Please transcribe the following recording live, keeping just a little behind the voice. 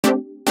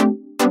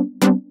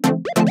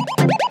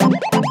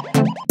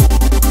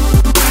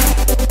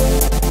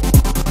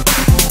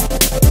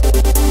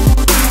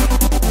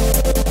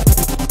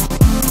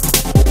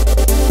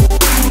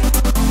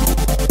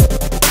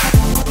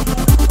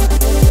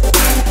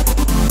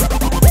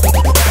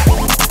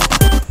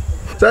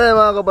So ayan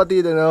mga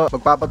kapatid,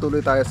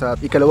 magpapatuloy tayo sa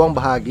ikalawang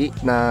bahagi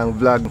ng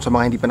vlog. Sa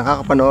mga hindi pa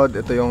nakakapanood,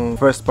 ito yung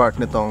first part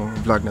nitong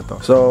vlog na to.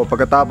 So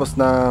pagkatapos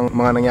ng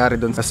mga nangyari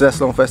dun sa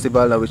Seslong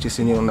Festival, which is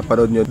yun yung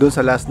napanood nyo dun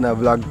sa last na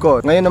vlog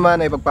ko, ngayon naman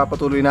ay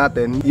pagpapatuloy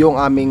natin yung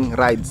aming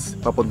rides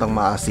papuntang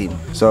Maasim.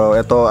 So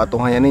ito,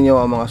 atunghayan ninyo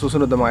ang mga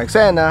susunod na mga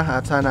eksena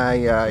at sana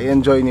ay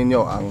i-enjoy ninyo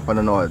ang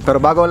panonood. Pero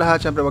bago ang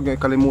lahat, syempre huwag nyo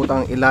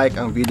kalimutang i-like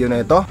ang video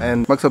na ito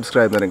and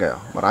mag-subscribe na rin kayo.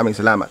 Maraming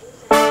salamat.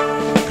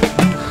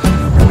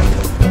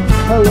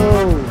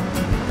 Hello!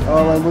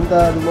 Oh, may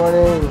bunta. Good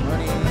morning.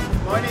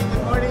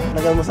 Good morning.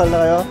 Nag-almusal na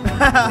kayo?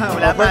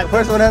 Wala pa.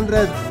 First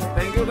 100.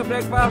 Thank you sa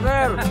breakfast,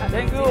 sir.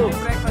 Thank you.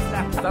 Breakfast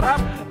na.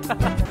 Sarap.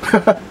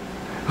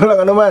 Wala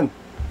ka naman.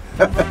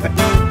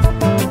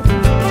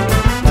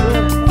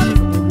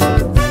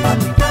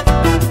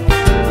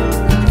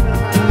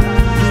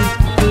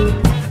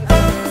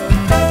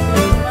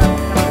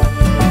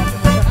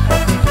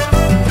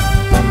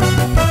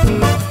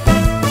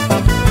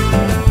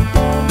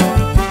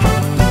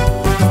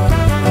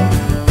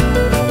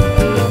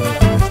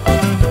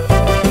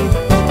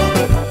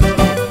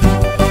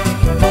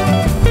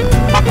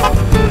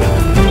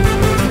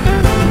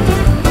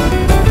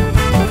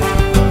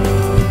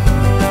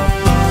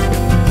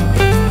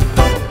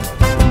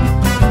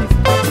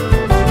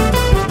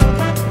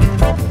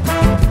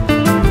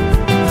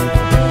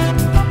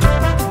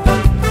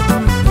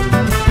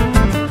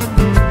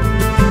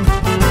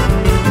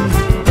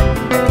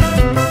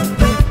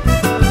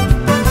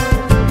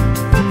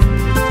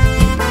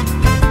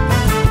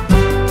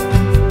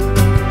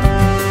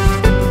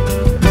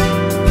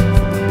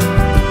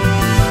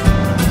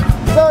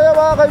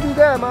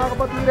 Mga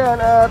kapatiran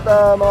at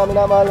mga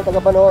minamahal na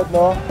tagapanood,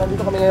 no?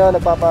 Nandito kami ngayon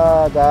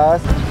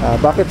nagpapagas.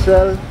 Bucket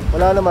Shell,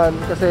 wala naman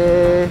kasi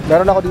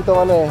meron ako dito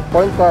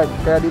point card,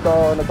 kaya dito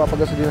ako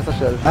nagpapagas din sa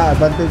Shell.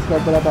 Advantage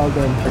card pala tawag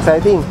doon.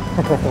 Exciting.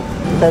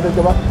 Excited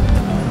ka ba?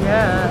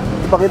 Yeah.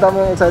 Ipakita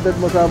mo yung excited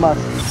mo sa mas.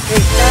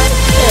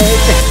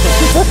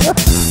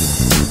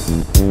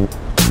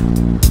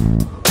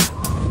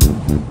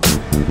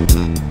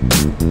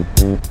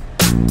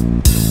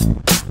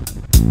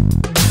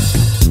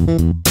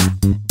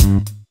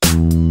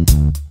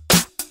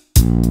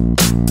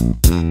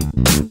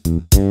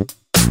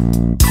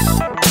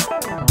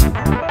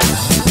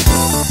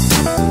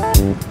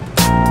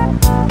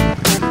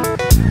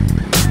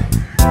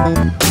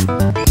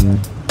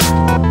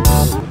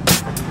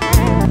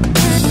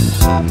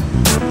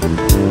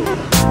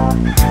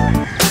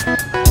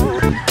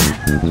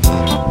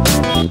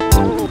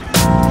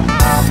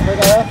 Okay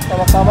kayo?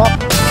 Tamak-tamak?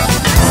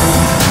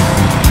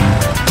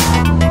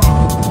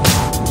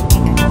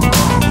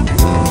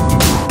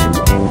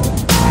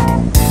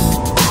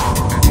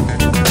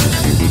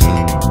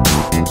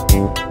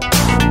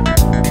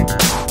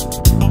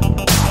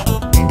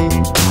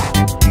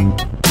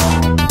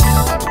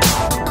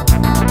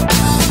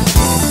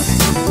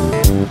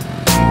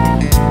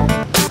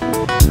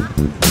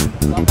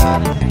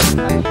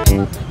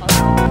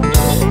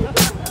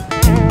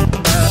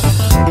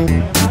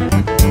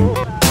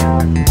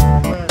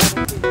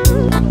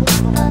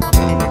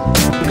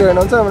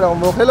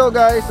 Hello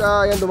guys,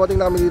 ayan, dumating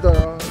na kami dito,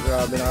 no?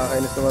 Grabe,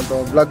 nakakainis naman to.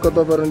 Vlog ko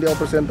to pero hindi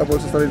ako presentable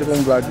sa sarili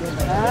kong vlog.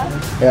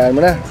 Ayan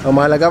mo na, ang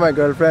mahalaga my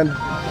girlfriend.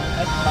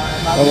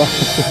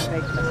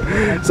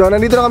 So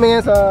nandito na kami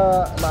ngayon sa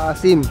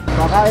Maasim.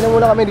 Kakain na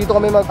muna kami, dito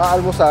kami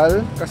mag-aalmusal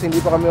kasi hindi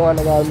pa kami mga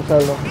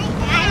nag-aalmusal, no?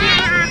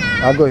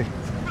 Agoy.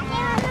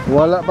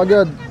 Wala pa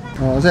gyud.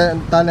 Oh, kasi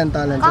talent.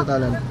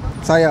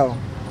 Sayaw.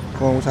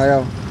 Kung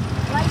sayaw.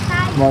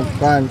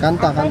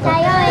 Kanta.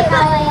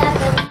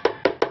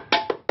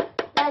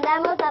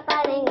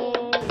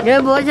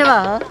 Ngayon buwan siya ba,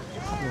 ha?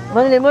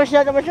 Manlimos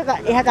siya naman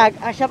siya ihatag.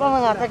 Siya pa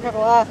mga atag sa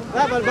kuha.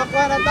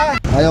 Balbakwa na ta.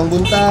 Ayong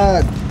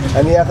buntag.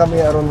 Aniya kami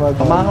aron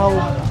mag-mahaw.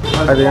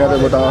 Adi na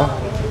tayo butang,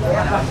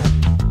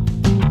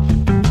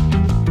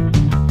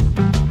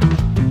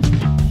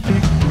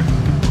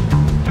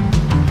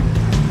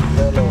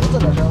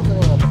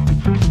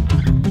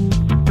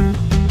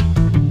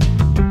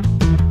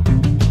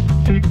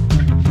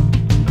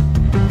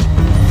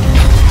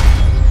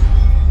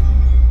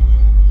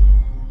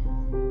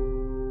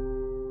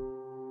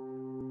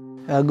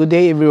 Good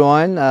day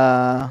everyone.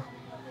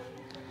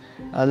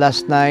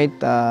 Last night,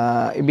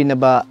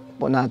 ibinaba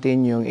po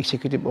natin yung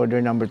Executive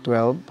Order number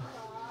 12,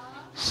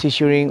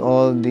 seizing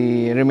all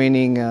the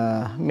remaining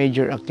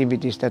major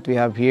activities that we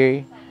have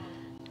here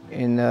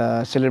in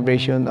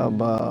celebration of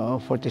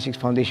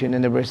 46th Foundation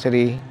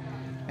Anniversary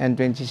and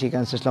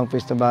 22nd Seslong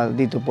Festival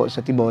dito po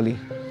sa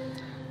Tiboli.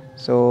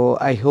 So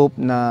I hope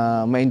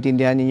na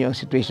maintindihan niyo ang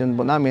situation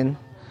po namin.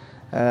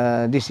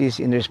 This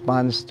is in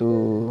response to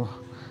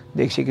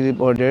the executive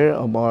order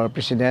of our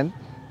President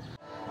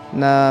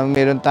na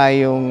meron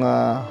tayong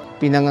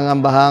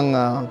pinangangambahang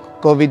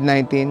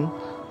COVID-19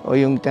 o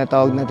yung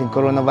tinatawag natin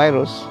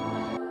coronavirus.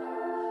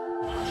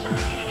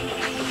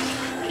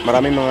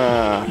 maraming mga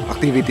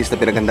activities na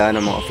pinaghandaan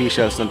ng mga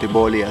officials ng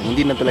Tiboli ang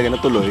hindi na talaga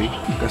natuloy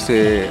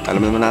kasi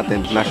alam naman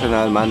natin,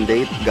 national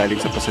mandate galing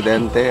sa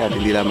presidente at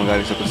hindi lamang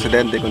galing sa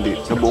presidente kundi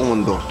sa buong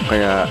mundo.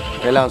 Kaya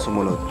kailangan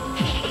sumunod.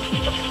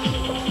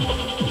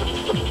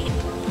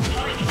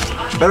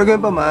 Pero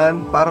ganyan pa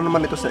man, para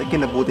naman ito sa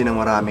ikinabuti ng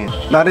marami.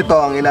 Narito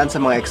ang ilan sa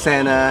mga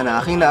eksena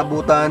na aking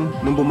naabutan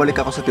nung bumalik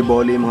ako sa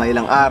Tiboli mga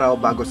ilang araw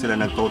bago sila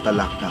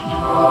nag-total lockdown.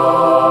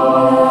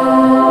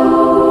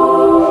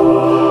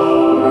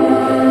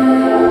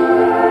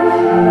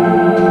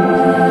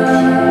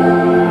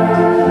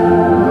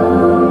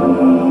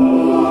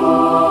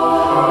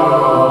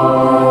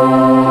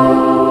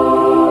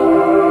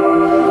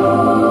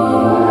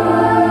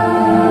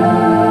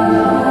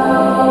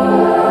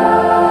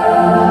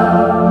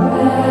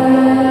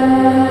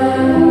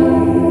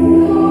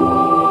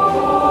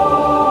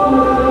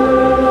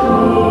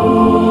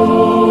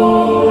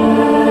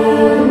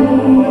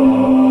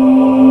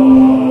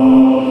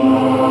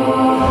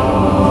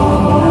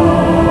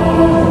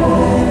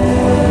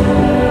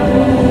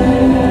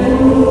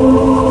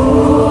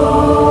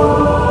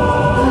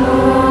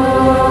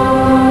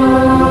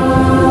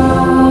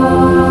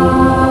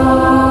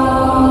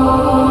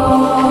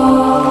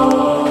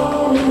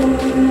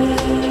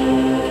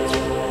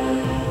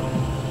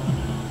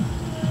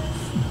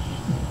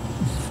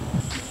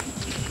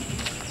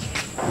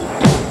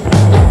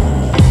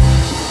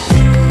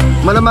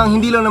 Malamang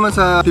hindi lang naman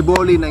sa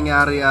Tiboli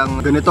nangyari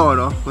ang ganito,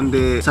 no?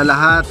 Kundi sa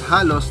lahat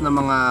halos ng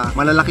mga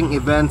malalaking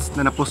events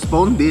na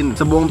na-postpone din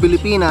sa buong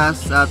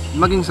Pilipinas at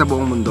maging sa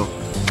buong mundo.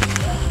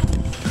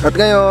 At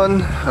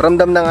ngayon,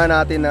 ramdam na nga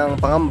natin ang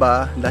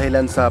pangamba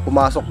dahilan sa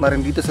pumasok na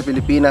rin dito sa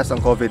Pilipinas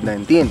ang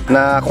COVID-19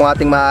 na kung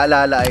ating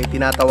maaalala ay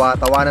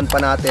tinatawa-tawanan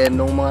pa natin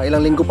nung mga ilang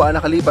linggo pa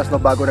nakalipas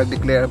no, bago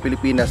nag-declare ang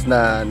Pilipinas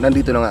na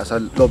nandito na nga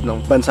sa loob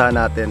ng bansa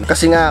natin.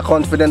 Kasi nga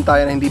confident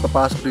tayo na hindi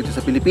papasok dito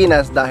sa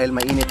Pilipinas dahil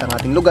mainit ang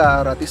ating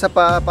lugar at isa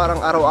pa parang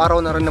araw-araw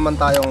na rin naman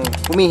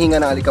tayong humihinga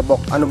ng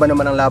alikabok. Ano ba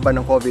naman ang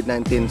laban ng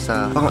COVID-19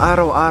 sa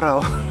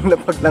pang-araw-araw na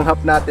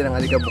paglanghap natin ang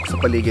alikabok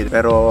sa paligid.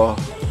 Pero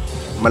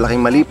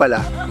malaking mali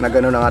pala na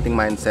gano'n ang ating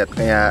mindset.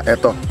 Kaya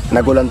eto,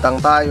 nagulantang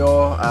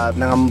tayo at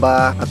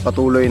nangamba at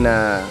patuloy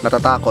na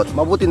natatakot.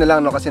 Mabuti na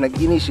lang no, kasi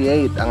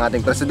nag-initiate ang ating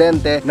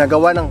presidente na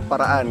gawa ng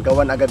paraan,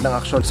 gawan agad ng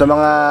aksyon. Sa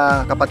mga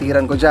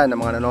kapatiran ko dyan, na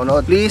mga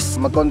nanonood, please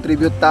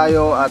mag-contribute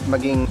tayo at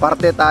maging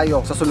parte tayo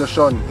sa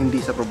solusyon,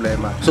 hindi sa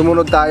problema.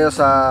 Sumunod tayo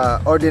sa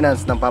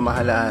ordinance ng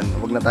pamahalaan.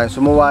 Huwag na tayong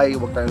sumuway,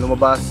 huwag tayong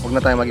lumabas, huwag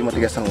na tayong maging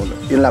matigas ng ulo.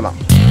 Yun lamang.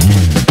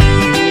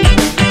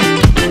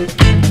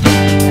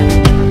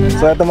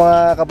 So ito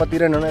mga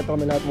kapatiran, no? Ito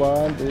kami lahat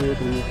 1,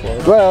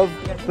 2, 3, 4,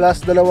 12 plus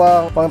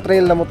dalawang pang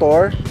trail na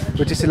motor,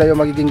 which is sila yung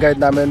magiging guide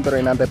namin pero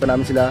inantay pa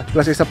namin sila.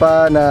 Plus isa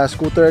pa na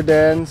scooter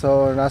din,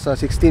 so nasa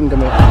 16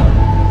 kami.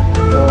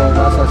 So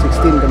nasa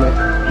 16 kami.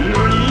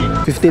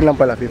 15 lang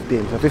pala,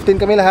 15. So 15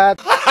 kami lahat.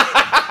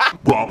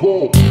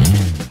 Bravo!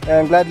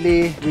 And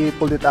gladly, we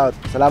pulled it out.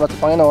 Salamat sa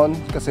Panginoon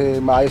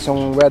kasi maayos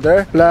yung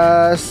weather.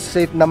 Plus,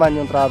 safe naman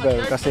yung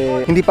travel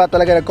kasi hindi pa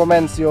talaga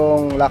nag-commence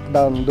yung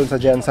lockdown dun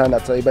sa Gensan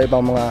at sa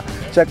iba-ibang mga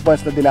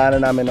checkpoints na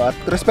dinaanan namin. No? At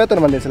respeto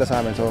naman din sila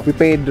sa amin. So, we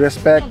paid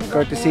respect,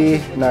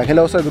 courtesy, na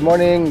hello sir, good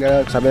morning.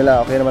 Sabi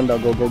nila, okay naman daw,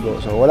 go, go, go.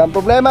 So, walang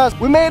problema.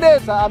 We made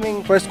it sa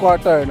aming first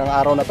quarter ng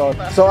araw na to.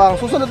 So, ang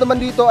susunod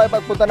naman dito ay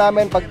pagpunta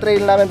namin,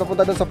 pag-trail namin,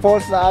 papunta dun sa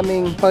falls na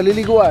aming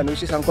paliliguan,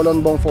 which is ang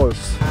Colonbong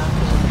Falls.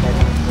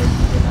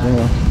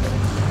 Yeah.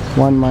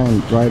 One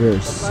Mind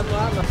Riders.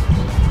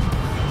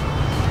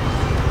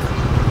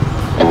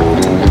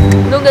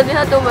 Lugar din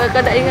nato ba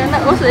kadaingan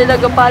na ko sa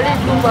ilaga palit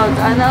kung bag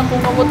anak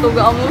kung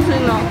kamutuga ang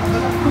musin no.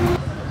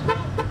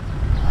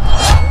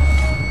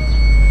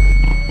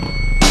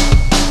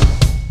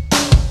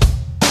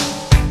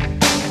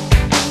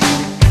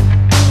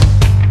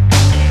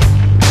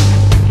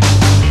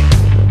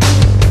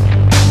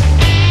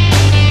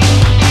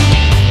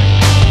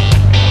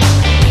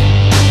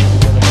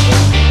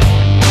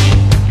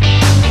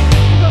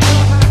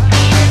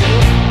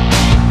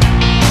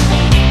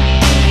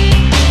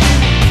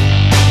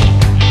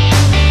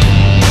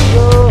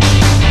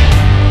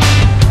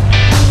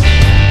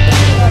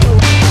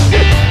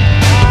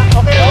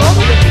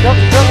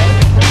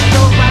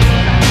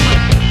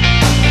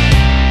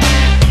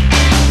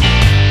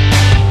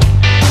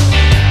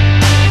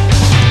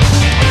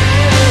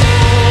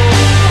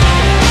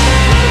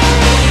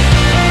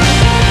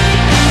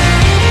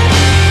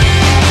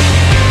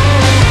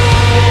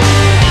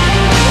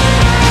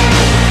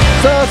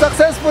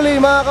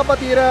 Mga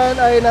kapatiran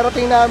ay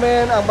narating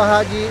namin ang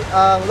bahagi,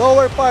 ang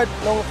lower part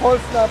ng falls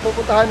na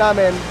pupuntahan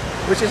namin,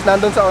 which is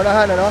nandun sa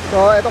unahan, ano?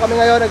 So ito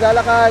kami ngayon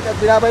naglalakad at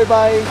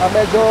binabaybay,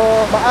 medyo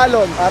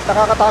maalon at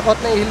nakakatakot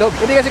na ilog.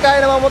 Hindi kasi kaya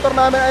ng mga motor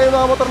namin, ay yung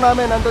mga motor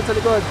namin nandun sa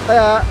likod.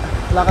 Kaya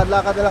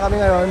lakad-lakad na lang kami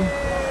ngayon.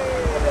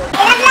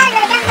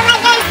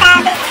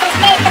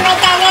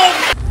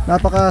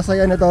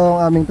 Napakasaya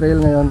nitong aming trail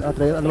ngayon.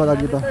 Trail, ano ba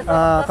tawag dito?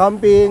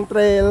 Camping,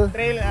 trail,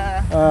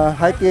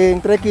 hiking,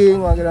 trekking,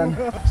 mga ganun.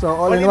 So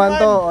all in one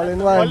to, all in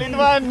one. All in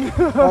one.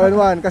 All in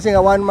one, kasi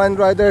nga one man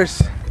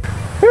riders.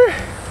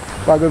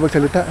 Bago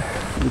magsalita.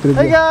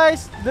 Hey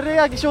guys! Diri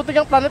shooting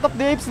ang Planet of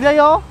the Apes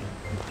niyo.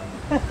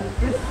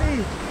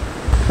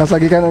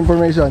 Kasagikan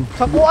information.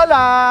 Sa kuha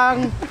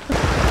lang!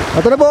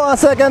 Ito na po ang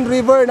second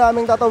river na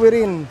aming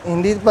tatawirin.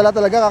 Hindi pala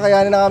talaga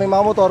kakayanin ng aming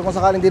mga motor kung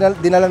sakaling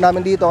dinala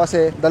namin dito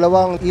kasi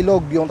dalawang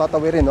ilog yung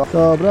tatawirin. No?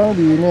 Sobrang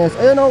linis.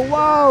 Ayun o,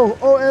 wow!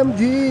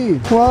 OMG!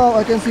 Wow,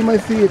 I can see my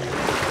feet.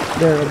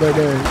 There.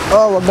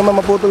 Oh, wag naman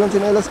maputol yung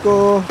sinelas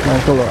ko.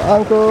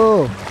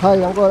 Uncle!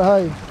 Hi, uncle,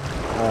 hi.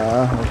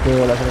 Okay,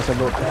 wala siya sa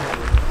boat.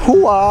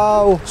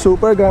 Wow!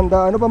 Super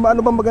ganda. Ano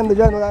ba maganda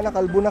dyan? Wala na,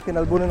 kalbo na,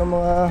 kinalbo na ng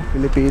mga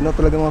Pilipino.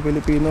 Talagang mga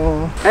Pilipino.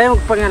 Ay,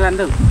 magpangalan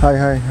doon.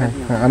 Hi.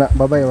 Anak,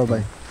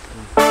 bye-bye.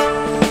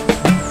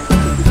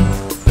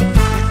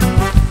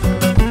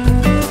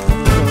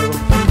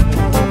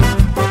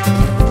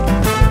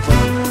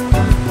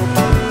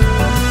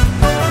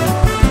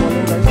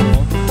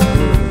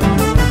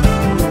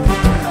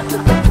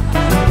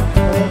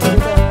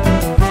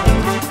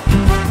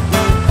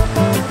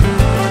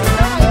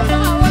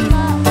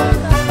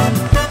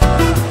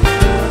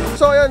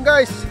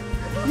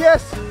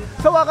 Yes!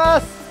 Sa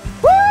wakas!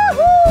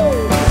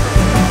 Woohoo!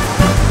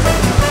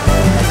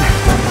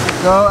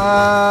 So,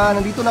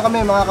 nandito na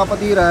kami mga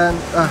kapatiran.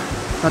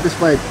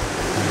 Satisfied.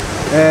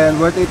 And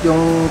worth it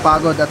yung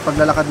pagod at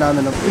paglalakad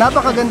namin.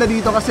 Napakaganda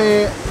dito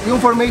kasi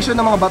yung formation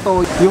ng mga bato,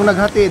 yung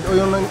naghatid o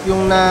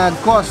yung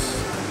nag-cause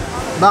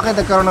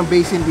bakit nagkaroon ng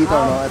basin dito,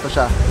 no? Ito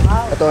siya.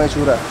 Ito ang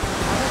itsura.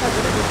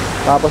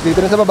 Tapos dito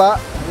na sa baba,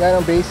 yan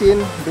ang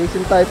basin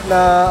type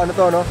na ano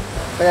to, no?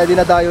 Kaya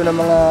dinadayo ng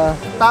mga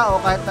tao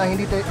kahit na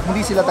hindi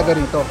sila taga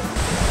rito.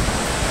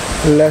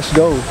 Let's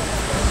go.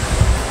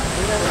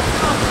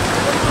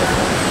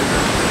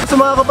 So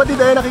mga kapatid,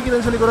 ay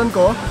nakikita sa likuran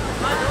ko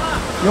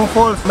yung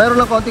falls.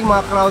 Meron lang konting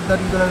mga crowd na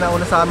dito na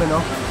nauna sa amin,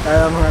 no?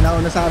 Kaya mga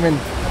nauna sa amin.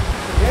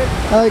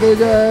 Hi kayo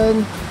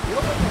dyan.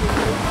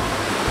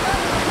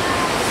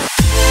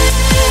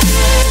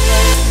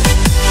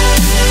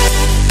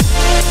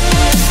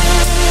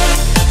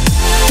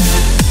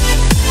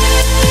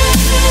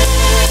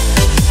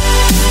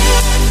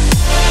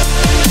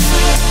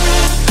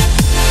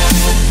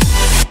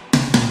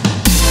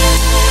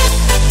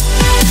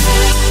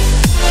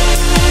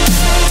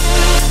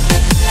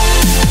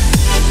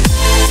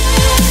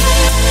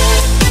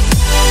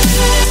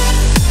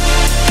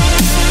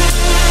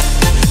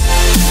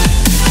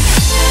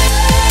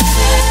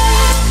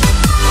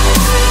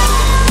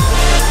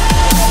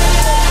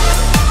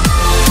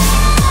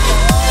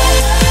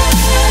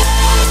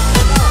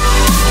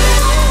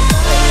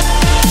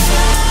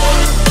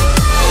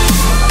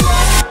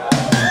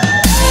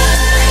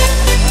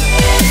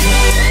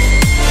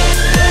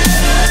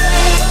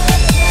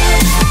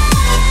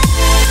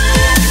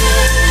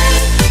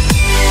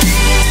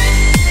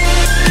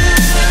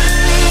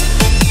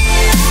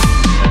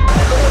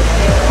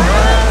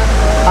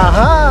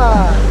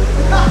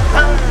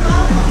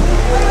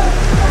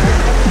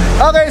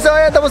 Okay, so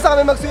ayan, tapos na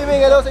kami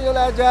mag-swimming. Hello sa inyo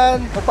lahat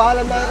dyan.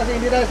 Magpaalam na kasi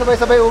hindi na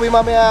sabay-sabay uwi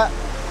mamaya.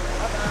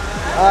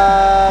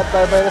 At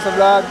bye-bye na sa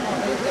vlog.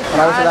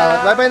 Maraming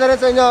salamat. Bye-bye na rin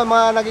sa inyo,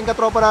 mga naging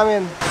katropa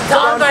namin.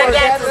 Don't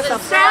forget to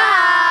subscribe!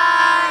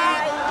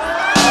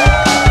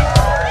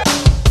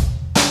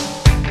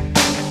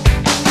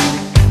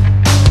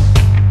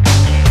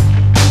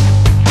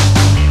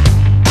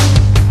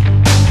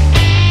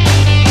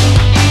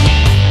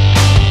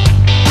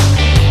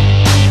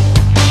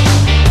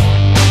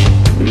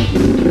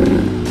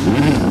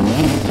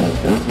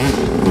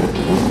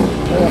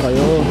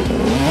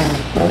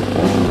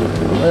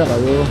 Kaya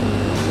kayo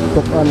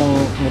tukan ng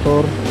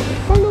motor.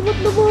 Ang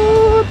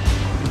labot-labot!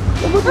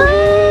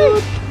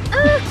 Labot-labot!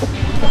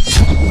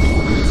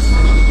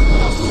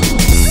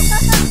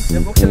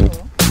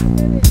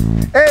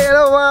 Hey,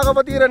 hello mga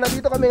kapatiran.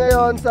 Nandito kami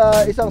ngayon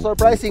sa isang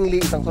surprising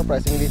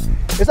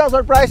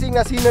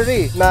na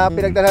scenery na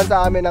pinagdalhan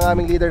sa amin ng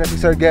aming leader na si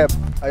Sir Geb.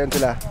 Ayun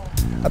sila.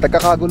 At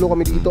nagkakagulo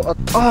kami dito at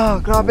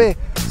grabe!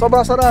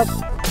 Sobrang sarap!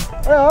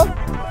 Ano?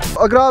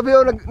 Grabe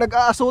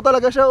nag-aaso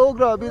talaga siya,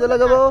 grabe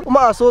talaga ba?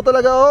 Umaaso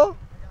talaga,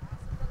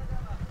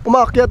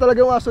 Umakyat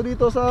talaga yung aso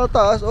dito sa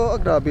taas,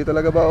 grabe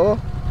talaga ba,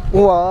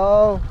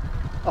 Wow!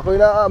 Ako'y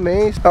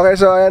na-amaze. Okay,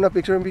 so ayan,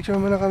 picture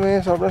muna kami.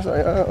 Sobrang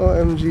saya,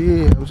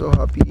 OMG, I'm so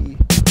happy.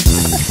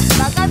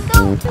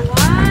 Bagandong!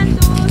 1,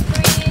 2,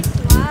 3,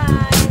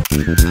 smile!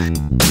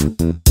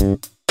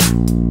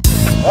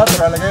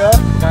 Tara lang kayo.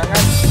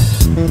 Gangan.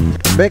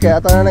 Be,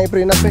 kaya ata na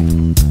i-prenup,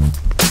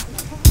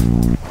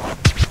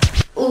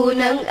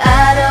 Unang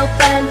araw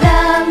pa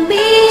lang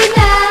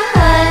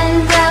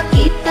minahanda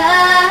kita.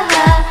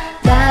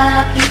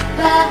 Bakit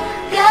ba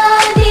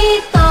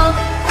ganito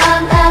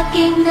ang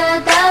aking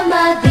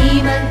nadama? Di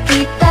man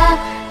kita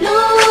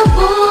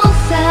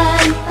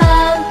lubusan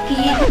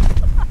pagkita.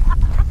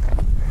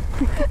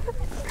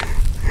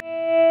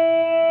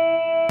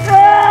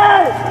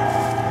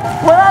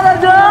 Wala na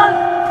dyan!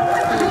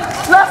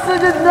 Last na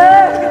dyan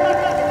din!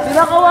 Di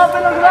na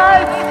kawapin ang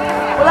ride!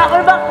 Wala ko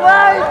yung back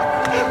ride!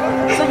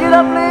 Sige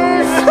na,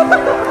 please!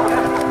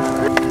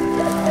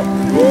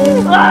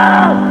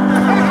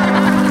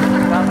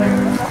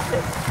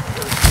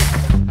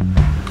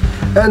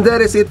 And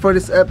that is it for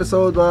this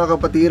episode mga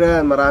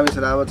kapatiran. Maraming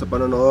salamat sa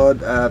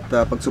panonood at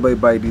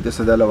pagsubaybay dito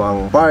sa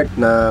dalawang part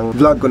ng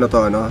vlog ko na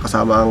to, no?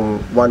 Kasama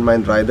ang One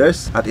Mind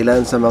Riders at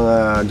ilan sa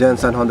mga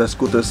Gensan Honda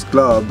Scooters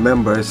Club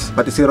members,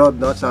 pati si Rod,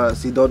 no?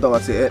 Si Dodong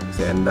at si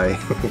Enday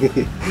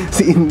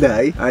si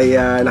Inday ay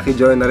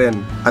nakijoin na rin.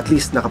 At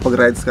least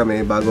nakapag-rides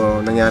kami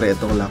bago nangyari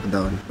itong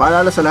lockdown.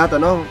 Paalala sa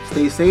lahat, ano?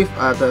 Stay safe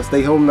at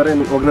stay home na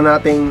rin. Huwag na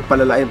nating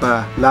palalain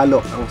pa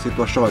lalo ang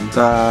sitwasyon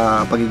sa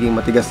pagiging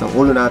matigas ng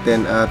ulo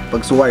natin at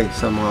pagsuway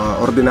sa mga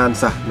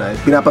ordinansa na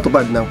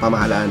pinapatupad ng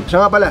pamahalaan.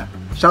 Siya nga pala,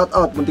 shout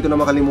out, munti ko na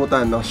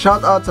makalimutan, no?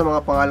 Shout out sa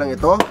mga pangalang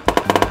ito.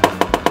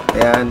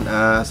 Ayan,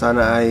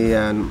 sana ay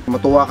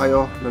matuwa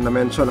kayo na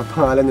na-mention ang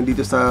pangalan nyo dito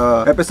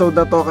sa episode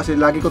na to kasi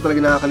lagi ko talaga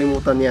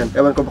nakakalimutan yan.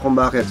 Ewan ko ba kung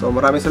bakit. So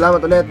maraming salamat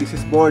ulit. This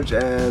is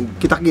MarJz and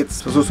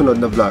kita-kits sa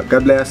susunod na vlog.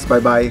 God bless,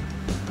 bye-bye.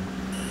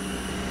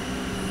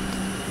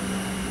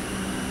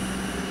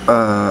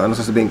 Ano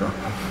sasabihin ko?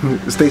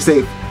 Stay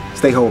safe,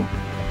 stay home.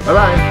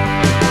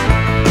 Bye-bye!